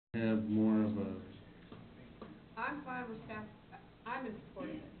have more of a, I'm fine with staff, I'm in support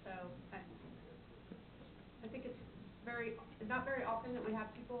of it, so I think it's not very often that we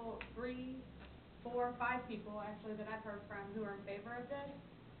have people, 3, 4, 5 people actually that I've heard from who are in favor of this.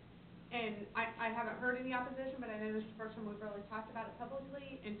 And I haven't heard any opposition, but I know this is the first time we've really talked about it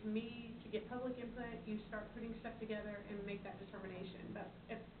publicly, and to me, to get public input, you start putting stuff together and make that determination. But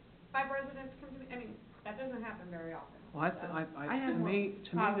if 5 residents come to me, I mean, that doesn't happen very often. Well, I had to more me,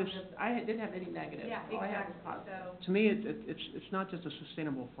 this, positives. I didn't have any negatives. Yeah, All I had was exactly, positives. so. to me, it's not just a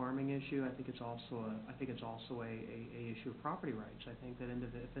sustainable farming issue. I think it's also a issue of property rights. I think that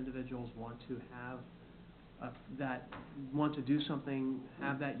if individuals want to have want to do something,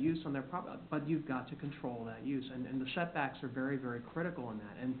 have that use on their property, but you've got to control that use, and the setbacks are very, very critical in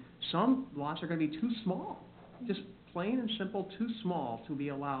that. And some lots are going to be too small, just plain and simple too small to be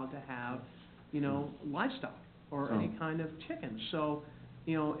allowed to have, livestock or any kind of chickens. So,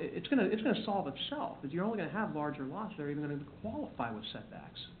 it's gonna solve itself, because you're only gonna have larger lots that are even gonna qualify with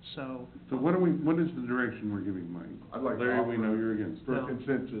setbacks. So what is the direction we're giving Mike? I'd like to Larry, we offer, know you're against. for No.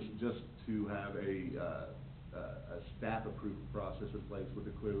 consensus, just to have a staff-approved process in place with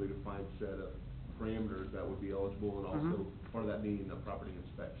a clearly defined set of parameters that would be eligible, and also part of that being a property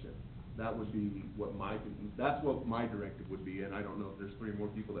inspection. That would be what that's what my directive would be, and I don't know if there's 3 more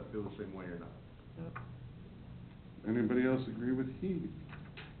people that feel the same way or not. Anybody else agree with Heath?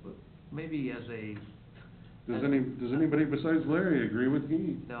 Maybe as a, Does anybody besides Larry agree with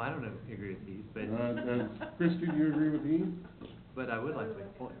Heath? no, I don't agree with these, but, Christie, do you agree with Heath? but I would like to Look make a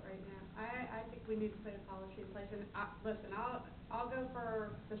at point. it right now. I think we need to put a policy in place, and listen, I'll go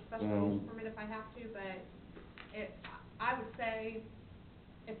for the special use permit if I have to, but I would say,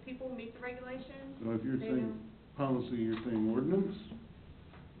 if people meet the regulations, So if you're they saying policy, you're saying ordinance?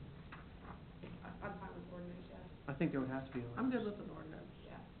 I'm fine with ordinance, yes, I think there would have to be. I'm good with an ordinance.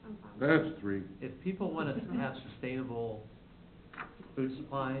 yeah, I'm fine with it. That's 3. If people want to have sustainable food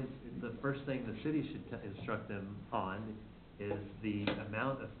supplies, the first thing the city should instruct them on is the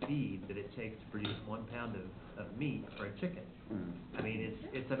amount of feed that it takes to produce 1 pound of meat for a chicken. I mean,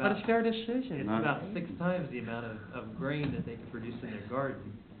 it's But about, it's their decision. it's about 6 times the amount of grain that they can produce in their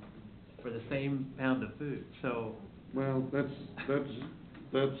garden for the same pound of food. So, Well, that's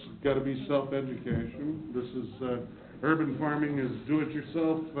gotta be self-education. This is, urban farming is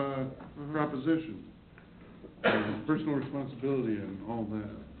do-it-yourself, proposition. Personal responsibility and all that.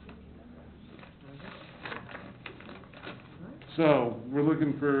 So, we're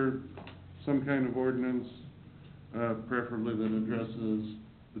looking for some kind of ordinance, preferably that addresses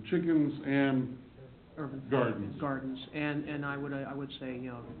the chickens and Urban gardens. and I would say,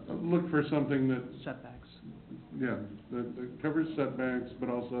 Look for something that, setbacks. yeah, that covers setbacks, but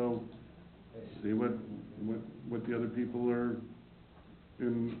also see what the other people are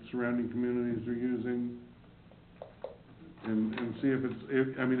in surrounding communities are using. And see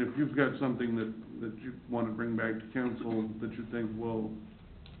if you've got something that you want to bring back to council that you think will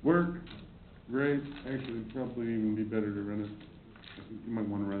work, great. Actually, it'd probably even be better to run it, I think you might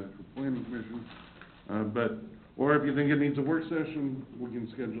want to run it for planning commission. Or if you think it needs a work session, we can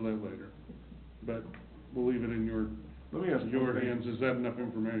schedule that later. But we'll leave it in your hands. Is that enough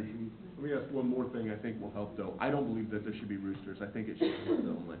information? Let me ask one more thing I think will help, though. I don't believe that there should be roosters. I think it should be hens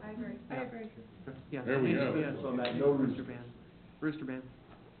only. I agree. Yeah. There we go. Yeah. On that, no Rooster ban. Rooster ban.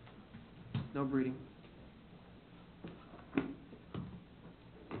 No breeding. Is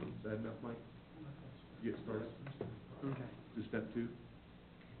that enough, Mike? Get started? Okay. To step 2?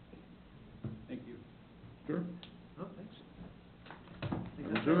 thank you. Sure. Oh, thanks.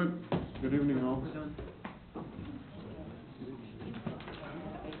 We'll do it. Good evening, all. We're done.